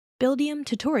Buildium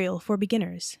tutorial for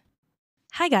beginners.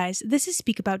 Hi guys, this is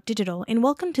Speak About Digital and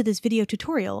welcome to this video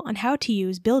tutorial on how to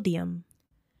use Buildium.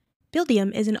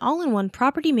 Buildium is an all-in-one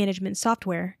property management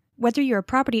software. Whether you're a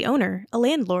property owner, a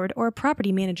landlord, or a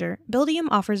property manager, Buildium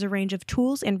offers a range of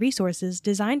tools and resources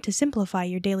designed to simplify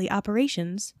your daily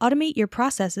operations, automate your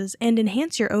processes, and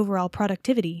enhance your overall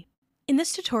productivity. In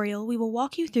this tutorial, we will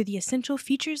walk you through the essential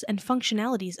features and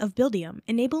functionalities of Buildium,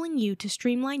 enabling you to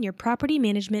streamline your property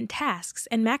management tasks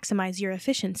and maximize your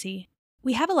efficiency.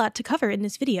 We have a lot to cover in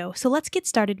this video, so let's get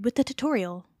started with the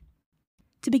tutorial.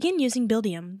 To begin using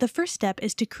Buildium, the first step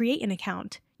is to create an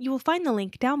account. You will find the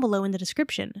link down below in the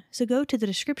description, so go to the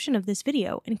description of this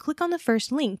video and click on the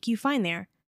first link you find there.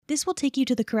 This will take you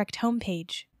to the correct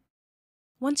homepage.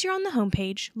 Once you're on the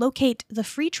homepage, locate the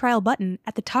free trial button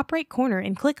at the top right corner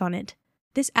and click on it.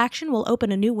 This action will open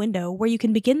a new window where you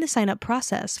can begin the sign-up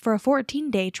process for a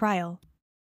 14-day trial.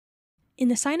 In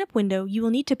the sign-up window, you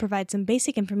will need to provide some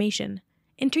basic information.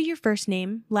 Enter your first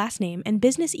name, last name, and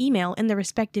business email in the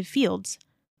respective fields.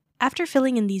 After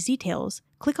filling in these details,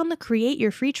 click on the Create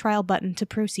Your Free Trial button to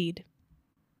proceed.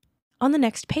 On the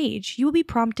next page, you will be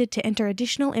prompted to enter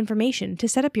additional information to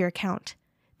set up your account.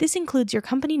 This includes your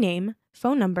company name,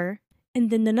 phone number, and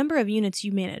then the number of units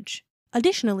you manage.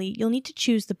 Additionally, you'll need to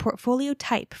choose the portfolio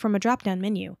type from a drop-down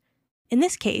menu. In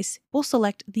this case, we'll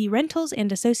select the Rentals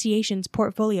and Associations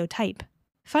portfolio type.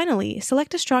 Finally,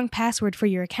 select a strong password for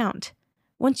your account.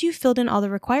 Once you've filled in all the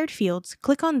required fields,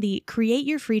 click on the Create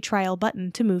Your Free Trial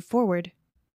button to move forward.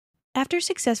 After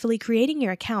successfully creating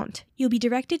your account, you'll be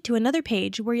directed to another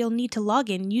page where you'll need to log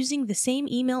in using the same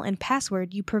email and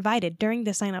password you provided during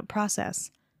the sign-up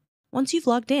process. Once you've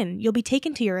logged in, you'll be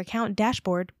taken to your account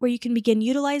dashboard where you can begin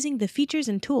utilizing the features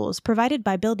and tools provided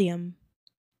by Buildium.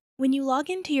 When you log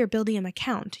into your Buildium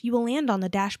account, you will land on the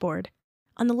dashboard.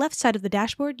 On the left side of the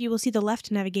dashboard, you will see the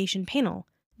left navigation panel.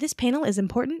 This panel is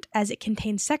important as it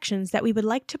contains sections that we would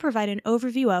like to provide an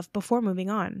overview of before moving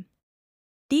on.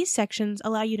 These sections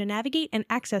allow you to navigate and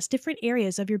access different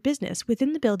areas of your business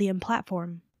within the Buildium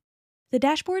platform. The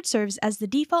dashboard serves as the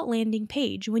default landing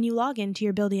page when you log into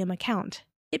your Buildium account.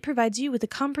 It provides you with a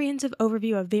comprehensive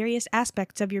overview of various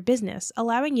aspects of your business,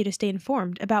 allowing you to stay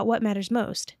informed about what matters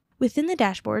most. Within the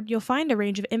dashboard, you'll find a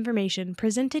range of information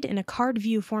presented in a card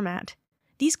view format.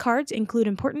 These cards include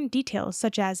important details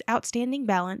such as outstanding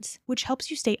balance, which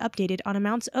helps you stay updated on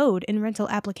amounts owed in rental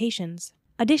applications.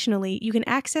 Additionally, you can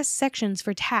access sections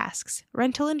for tasks,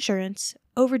 rental insurance,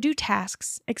 overdue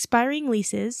tasks, expiring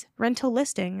leases, rental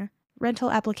listing, rental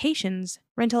applications,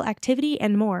 rental activity,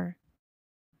 and more.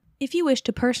 If you wish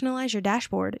to personalize your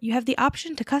dashboard, you have the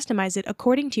option to customize it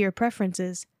according to your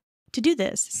preferences. To do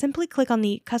this, simply click on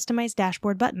the Customize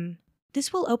Dashboard button.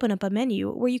 This will open up a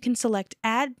menu where you can select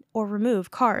Add or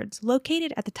Remove cards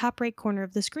located at the top right corner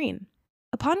of the screen.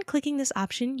 Upon clicking this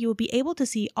option, you will be able to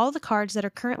see all the cards that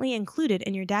are currently included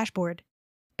in your dashboard.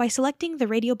 By selecting the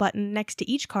radio button next to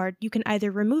each card, you can either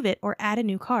remove it or add a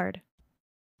new card.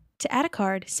 To add a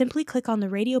card, simply click on the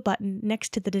radio button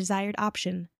next to the desired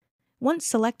option. Once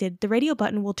selected, the radio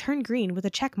button will turn green with a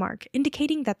check mark,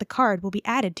 indicating that the card will be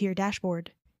added to your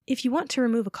dashboard. If you want to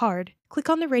remove a card, click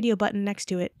on the radio button next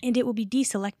to it, and it will be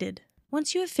deselected.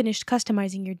 Once you have finished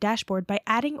customizing your dashboard by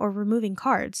adding or removing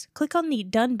cards, click on the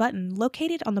Done button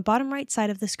located on the bottom right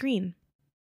side of the screen.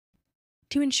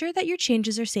 To ensure that your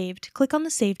changes are saved, click on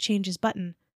the Save Changes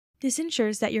button. This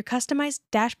ensures that your customized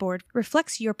dashboard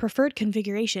reflects your preferred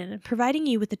configuration, providing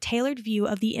you with a tailored view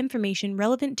of the information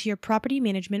relevant to your property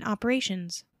management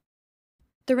operations.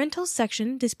 The Rentals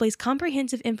section displays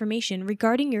comprehensive information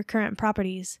regarding your current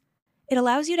properties. It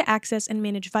allows you to access and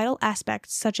manage vital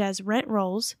aspects such as rent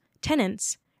rolls,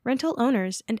 tenants, rental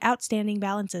owners, and outstanding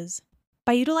balances.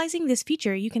 By utilizing this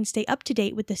feature, you can stay up to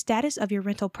date with the status of your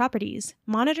rental properties,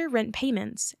 monitor rent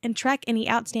payments, and track any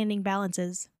outstanding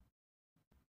balances.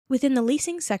 Within the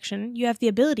Leasing section, you have the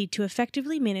ability to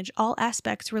effectively manage all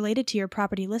aspects related to your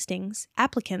property listings,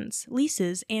 applicants,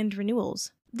 leases, and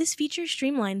renewals. This feature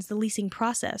streamlines the leasing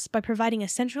process by providing a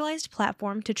centralized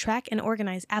platform to track and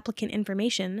organize applicant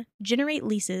information, generate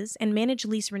leases, and manage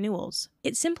lease renewals.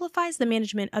 It simplifies the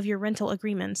management of your rental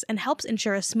agreements and helps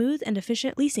ensure a smooth and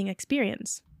efficient leasing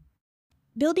experience.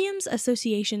 Buildium's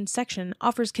Association section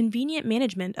offers convenient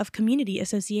management of community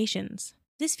associations.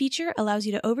 This feature allows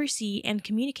you to oversee and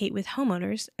communicate with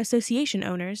homeowners, association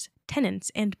owners,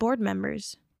 tenants, and board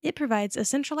members. It provides a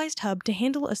centralized hub to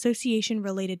handle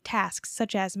association-related tasks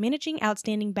such as managing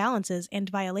outstanding balances and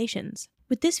violations.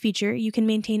 With this feature, you can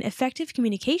maintain effective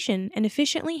communication and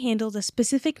efficiently handle the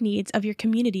specific needs of your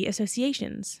community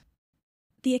associations.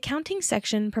 The Accounting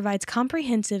section provides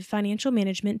comprehensive financial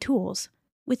management tools.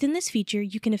 Within this feature,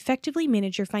 you can effectively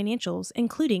manage your financials,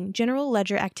 including general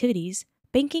ledger activities,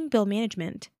 banking bill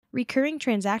management, recurring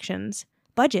transactions,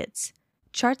 budgets,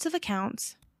 charts of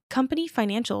accounts, company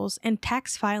financials, and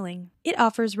tax filing. It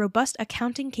offers robust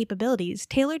accounting capabilities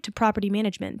tailored to property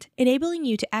management, enabling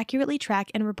you to accurately track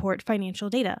and report financial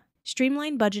data,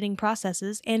 streamline budgeting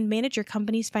processes, and manage your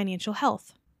company's financial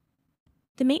health.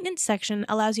 The maintenance section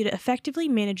allows you to effectively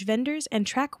manage vendors and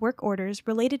track work orders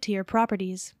related to your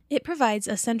properties. It provides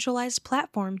a centralized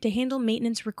platform to handle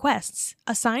maintenance requests,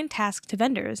 assign tasks to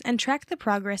vendors, and track the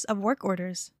progress of work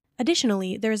orders.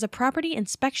 Additionally, there is a property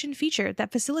inspection feature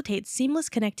that facilitates seamless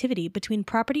connectivity between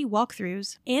property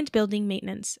walkthroughs and building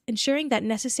maintenance, ensuring that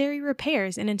necessary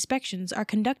repairs and inspections are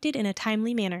conducted in a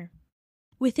timely manner.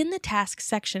 Within the Tasks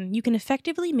section, you can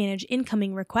effectively manage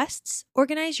incoming requests,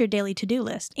 organize your daily to-do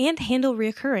list, and handle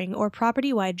recurring or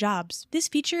property-wide jobs. This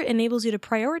feature enables you to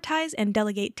prioritize and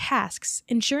delegate tasks,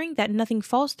 ensuring that nothing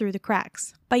falls through the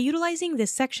cracks. By utilizing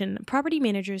this section, property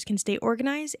managers can stay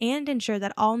organized and ensure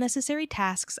that all necessary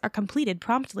tasks are completed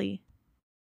promptly.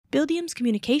 Buildium's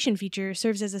communication feature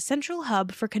serves as a central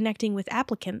hub for connecting with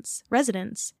applicants,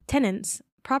 residents, tenants,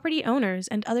 property owners,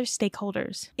 and other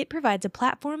stakeholders. It provides a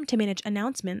platform to manage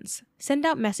announcements, send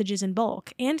out messages in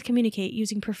bulk, and communicate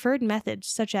using preferred methods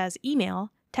such as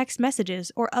email, text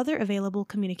messages, or other available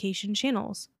communication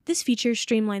channels. This feature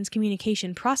streamlines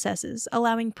communication processes,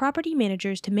 allowing property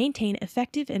managers to maintain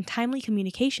effective and timely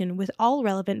communication with all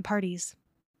relevant parties.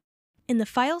 In the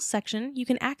Files section, you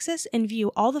can access and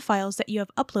view all the files that you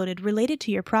have uploaded related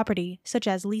to your property, such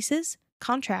as leases,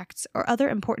 contracts, or other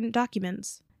important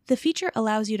documents. The feature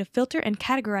allows you to filter and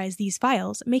categorize these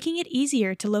files, making it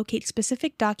easier to locate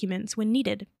specific documents when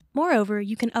needed. Moreover,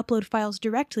 you can upload files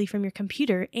directly from your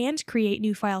computer and create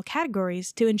new file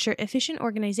categories to ensure efficient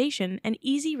organization and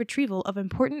easy retrieval of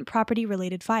important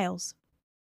property-related files.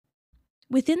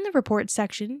 Within the Reports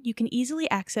section, you can easily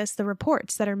access the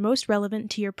reports that are most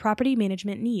relevant to your property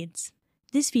management needs.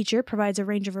 This feature provides a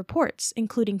range of reports,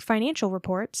 including financial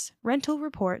reports, rental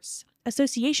reports,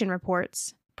 association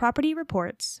reports, property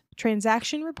reports,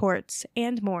 transaction reports,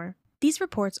 and more. These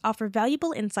reports offer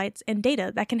valuable insights and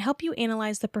data that can help you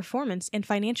analyze the performance and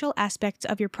financial aspects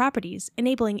of your properties,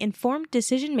 enabling informed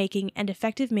decision-making and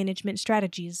effective management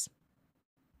strategies.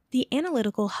 The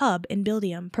Analytical Hub in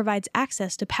Buildium provides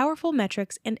access to powerful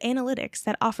metrics and analytics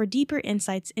that offer deeper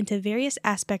insights into various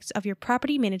aspects of your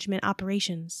property management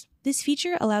operations. This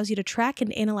feature allows you to track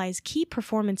and analyze key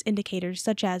performance indicators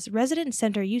such as resident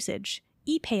center usage,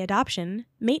 ePay adoption,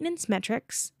 maintenance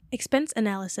metrics, expense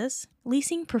analysis,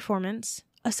 leasing performance,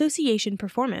 association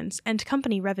performance, and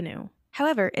company revenue.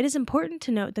 However, it is important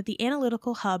to note that the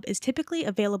Analytical Hub is typically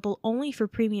available only for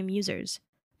premium users,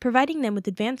 providing them with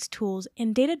advanced tools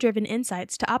and data-driven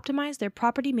insights to optimize their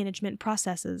property management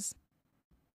processes.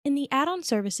 In the Add-on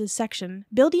Services section,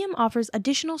 Buildium offers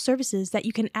additional services that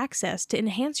you can access to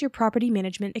enhance your property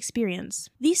management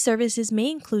experience. These services may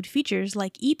include features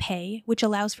like ePay, which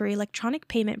allows for electronic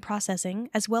payment processing,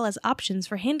 as well as options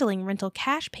for handling rental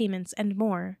cash payments and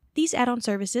more. These add-on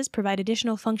services provide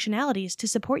additional functionalities to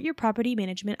support your property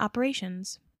management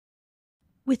operations.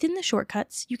 Within the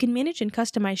shortcuts, you can manage and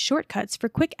customize shortcuts for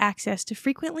quick access to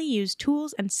frequently used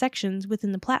tools and sections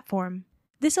within the platform.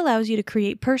 This allows you to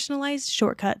create personalized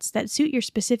shortcuts that suit your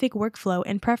specific workflow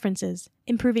and preferences,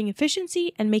 improving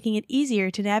efficiency and making it easier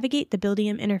to navigate the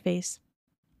Buildium interface.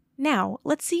 Now,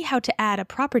 let's see how to add a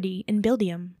property in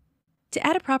Buildium. To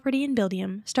add a property in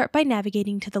Buildium, start by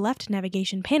navigating to the left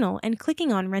navigation panel and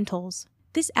clicking on Rentals.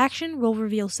 This action will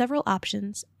reveal several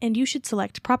options, and you should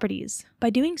select Properties.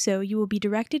 By doing so, you will be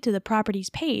directed to the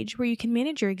Properties page where you can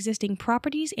manage your existing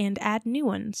properties and add new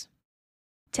ones.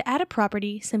 To add a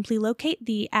property, simply locate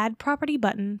the Add Property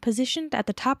button positioned at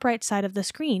the top right side of the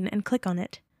screen and click on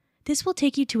it. This will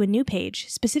take you to a new page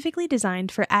specifically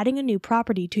designed for adding a new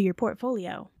property to your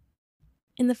portfolio.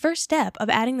 In the first step of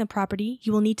adding the property,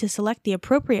 you will need to select the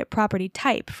appropriate property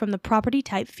type from the Property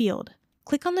Type field.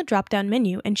 Click on the drop-down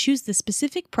menu and choose the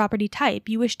specific property type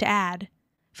you wish to add.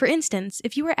 For instance,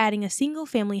 if you are adding a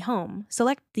single-family home,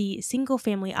 select the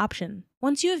Single-Family option.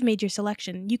 Once you have made your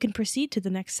selection, you can proceed to the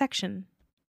next section.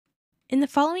 In the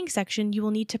following section, you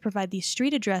will need to provide the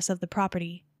street address of the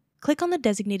property. Click on the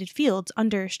designated fields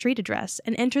under Street Address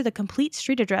and enter the complete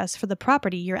street address for the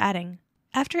property you're adding.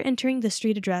 After entering the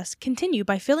street address, continue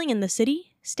by filling in the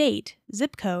city, state,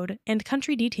 zip code, and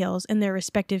country details in their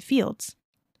respective fields.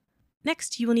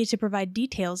 Next, you will need to provide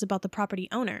details about the property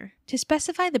owner. To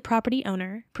specify the property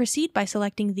owner, proceed by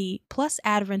selecting the Plus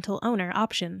Add Rental Owner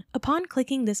option. Upon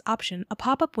clicking this option, a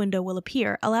pop-up window will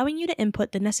appear, allowing you to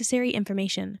input the necessary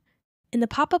information. In the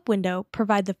pop-up window,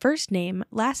 provide the first name,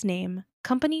 last name,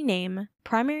 company name,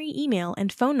 primary email,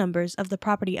 and phone numbers of the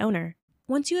property owner.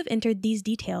 Once you have entered these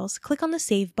details, click on the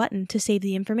Save button to save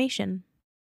the information.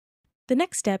 The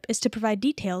next step is to provide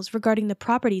details regarding the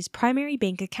property's primary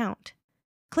bank account.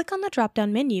 Click on the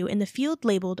drop-down menu in the field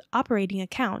labeled Operating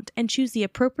Account and choose the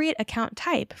appropriate account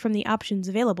type from the options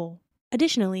available.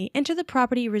 Additionally, enter the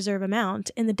property reserve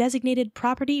amount in the designated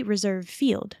Property Reserve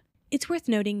field. It's worth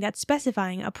noting that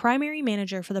specifying a primary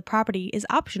manager for the property is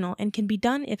optional and can be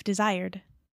done if desired.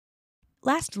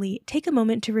 Lastly, take a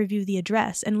moment to review the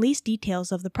address and lease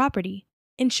details of the property.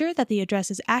 Ensure that the address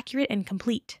is accurate and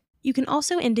complete. You can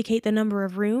also indicate the number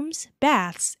of rooms,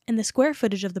 baths, and the square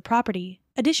footage of the property.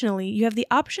 Additionally, you have the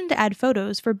option to add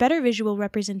photos for better visual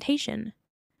representation.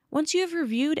 Once you have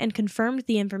reviewed and confirmed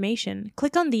the information,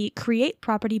 click on the Create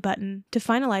Property button to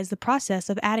finalize the process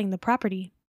of adding the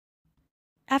property.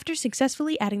 After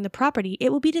successfully adding the property,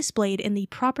 it will be displayed in the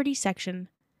Property section.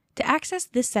 To access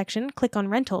this section, click on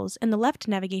Rentals in the left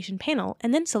navigation panel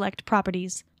and then select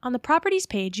Properties. On the Properties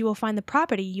page, you will find the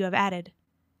property you have added.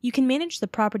 You can manage the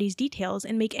property's details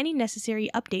and make any necessary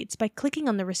updates by clicking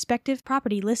on the respective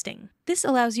property listing. This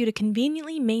allows you to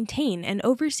conveniently maintain and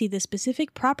oversee the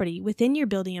specific property within your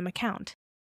Buildium account.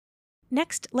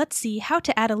 Next, let's see how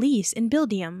to add a lease in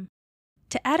Buildium.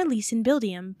 To add a lease in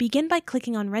Buildium, begin by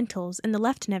clicking on Rentals in the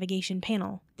left navigation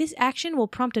panel. This action will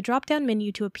prompt a drop-down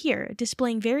menu to appear,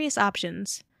 displaying various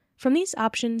options. From these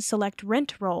options, select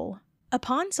Rent Roll.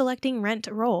 Upon selecting Rent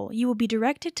Roll, you will be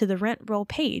directed to the Rent Roll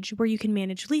page where you can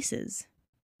manage leases.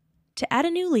 To add a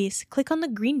new lease, click on the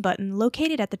green button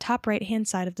located at the top right-hand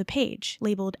side of the page,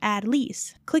 labeled Add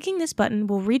Lease. Clicking this button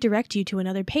will redirect you to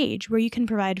another page where you can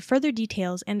provide further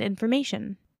details and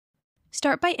information.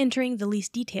 Start by entering the lease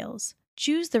details.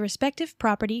 Choose the respective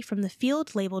property from the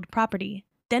field labeled Property.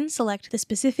 Then select the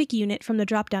specific unit from the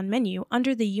drop-down menu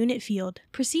under the Unit field.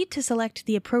 Proceed to select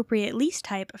the appropriate lease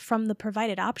type from the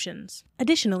provided options.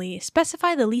 Additionally,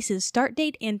 specify the lease's start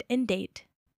date and end date.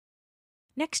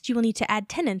 Next, you will need to add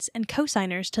tenants and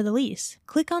co-signers to the lease.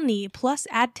 Click on the plus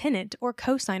Add Tenant or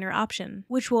Co-signer option,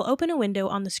 which will open a window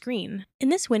on the screen. In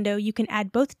this window, you can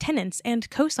add both tenants and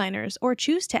co-signers or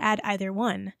choose to add either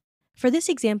one. For this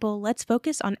example, let's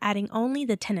focus on adding only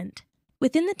the tenant.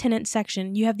 Within the tenant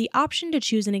section, you have the option to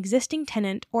choose an existing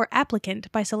tenant or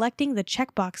applicant by selecting the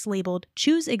checkbox labeled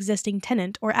Choose Existing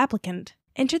Tenant or Applicant.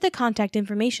 Enter the contact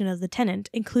information of the tenant,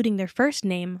 including their first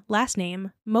name, last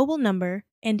name, mobile number,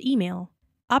 and email.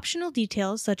 Optional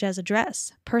details such as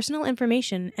address, personal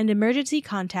information, and emergency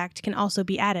contact can also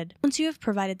be added. Once you have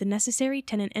provided the necessary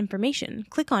tenant information,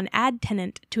 click on Add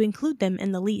Tenant to include them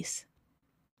in the lease.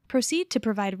 Proceed to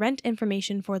provide rent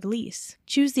information for the lease.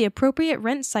 Choose the appropriate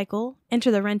rent cycle, enter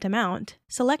the rent amount,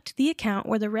 select the account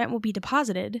where the rent will be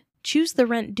deposited, choose the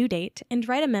rent due date, and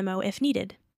write a memo if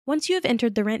needed. Once you have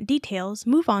entered the rent details,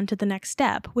 move on to the next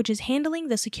step, which is handling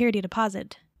the security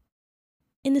deposit.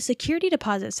 In the security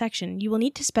deposit section, you will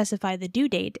need to specify the due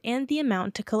date and the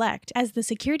amount to collect as the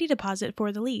security deposit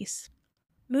for the lease.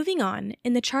 Moving on,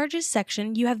 in the Charges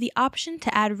section, you have the option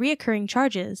to add recurring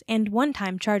charges and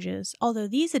one-time charges, although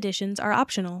these additions are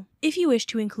optional. If you wish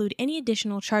to include any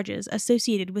additional charges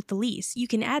associated with the lease, you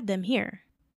can add them here.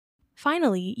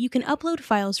 Finally, you can upload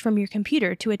files from your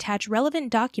computer to attach relevant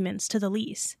documents to the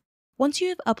lease. Once you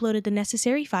have uploaded the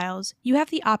necessary files, you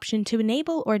have the option to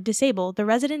enable or disable the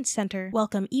Resident Center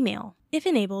welcome email. If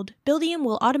enabled, Buildium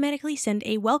will automatically send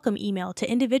a welcome email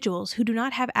to individuals who do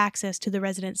not have access to the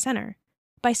Resident Center.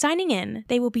 By signing in,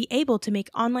 they will be able to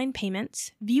make online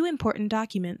payments, view important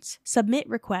documents, submit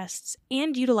requests,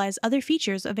 and utilize other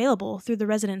features available through the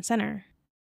Resident Center.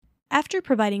 After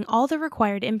providing all the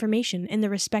required information in the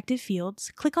respective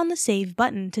fields, click on the Save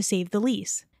button to save the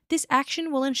lease. This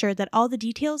action will ensure that all the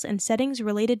details and settings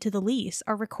related to the lease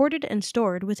are recorded and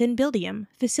stored within Buildium,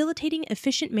 facilitating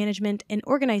efficient management and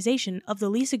organization of the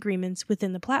lease agreements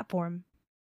within the platform.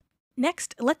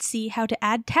 Next, let's see how to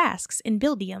add tasks in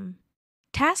Buildium.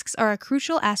 Tasks are a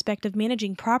crucial aspect of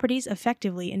managing properties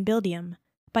effectively in Buildium.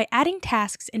 By adding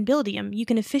tasks in Buildium, you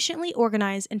can efficiently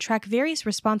organize and track various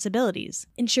responsibilities,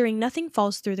 ensuring nothing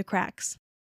falls through the cracks.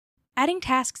 Adding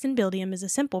tasks in Buildium is a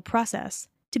simple process.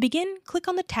 To begin, click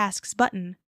on the Tasks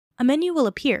button. A menu will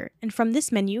appear, and from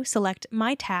this menu, select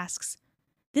My Tasks.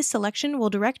 This selection will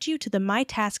direct you to the My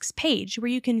Tasks page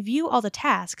where you can view all the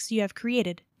tasks you have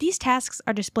created. These tasks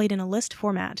are displayed in a list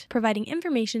format, providing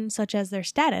information such as their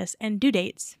status and due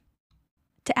dates.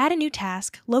 To add a new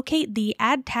task, locate the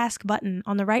Add Task button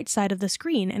on the right side of the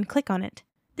screen and click on it.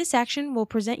 This action will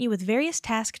present you with various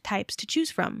task types to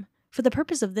choose from. For the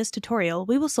purpose of this tutorial,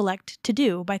 we will select To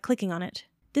Do by clicking on it.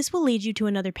 This will lead you to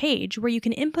another page where you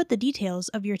can input the details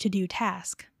of your to-do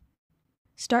task.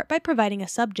 Start by providing a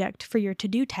subject for your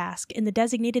to-do task in the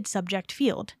designated subject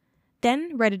field.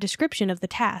 Then write a description of the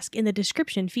task in the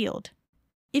description field.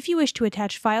 If you wish to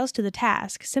attach files to the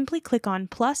task, simply click on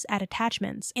 +Add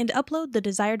Attachments and upload the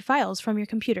desired files from your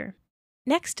computer.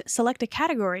 Next, select a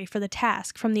category for the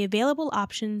task from the available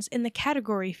options in the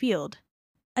Category field.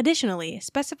 Additionally,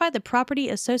 specify the property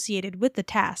associated with the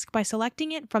task by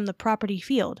selecting it from the Property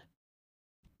field.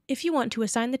 If you want to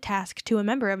assign the task to a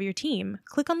member of your team,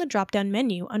 click on the drop-down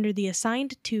menu under the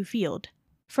Assigned To field.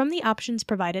 From the options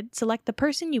provided, select the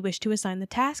person you wish to assign the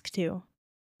task to.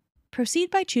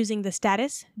 Proceed by choosing the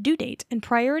status, due date, and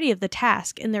priority of the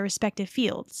task in their respective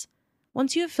fields.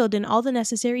 Once you have filled in all the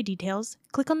necessary details,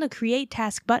 click on the Create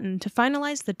Task button to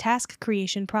finalize the task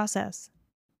creation process.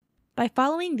 By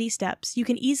following these steps, you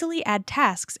can easily add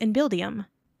tasks in Buildium.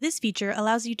 This feature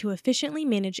allows you to efficiently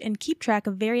manage and keep track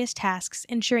of various tasks,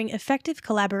 ensuring effective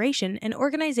collaboration and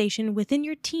organization within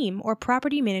your team or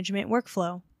property management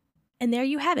workflow. And there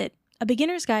you have it, a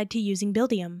beginner's guide to using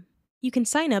Buildium. You can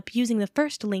sign up using the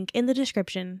first link in the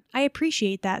description. I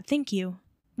appreciate that, thank you.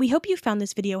 We hope you found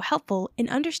this video helpful in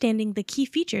understanding the key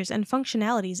features and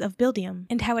functionalities of Buildium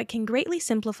and how it can greatly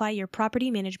simplify your property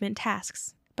management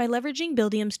tasks. By leveraging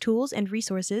Buildium's tools and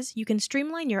resources, you can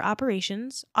streamline your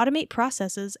operations, automate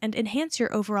processes, and enhance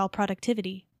your overall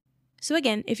productivity. So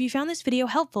again, if you found this video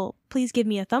helpful, please give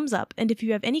me a thumbs up, and if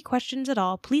you have any questions at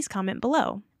all, please comment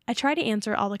below. I try to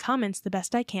answer all the comments the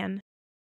best I can,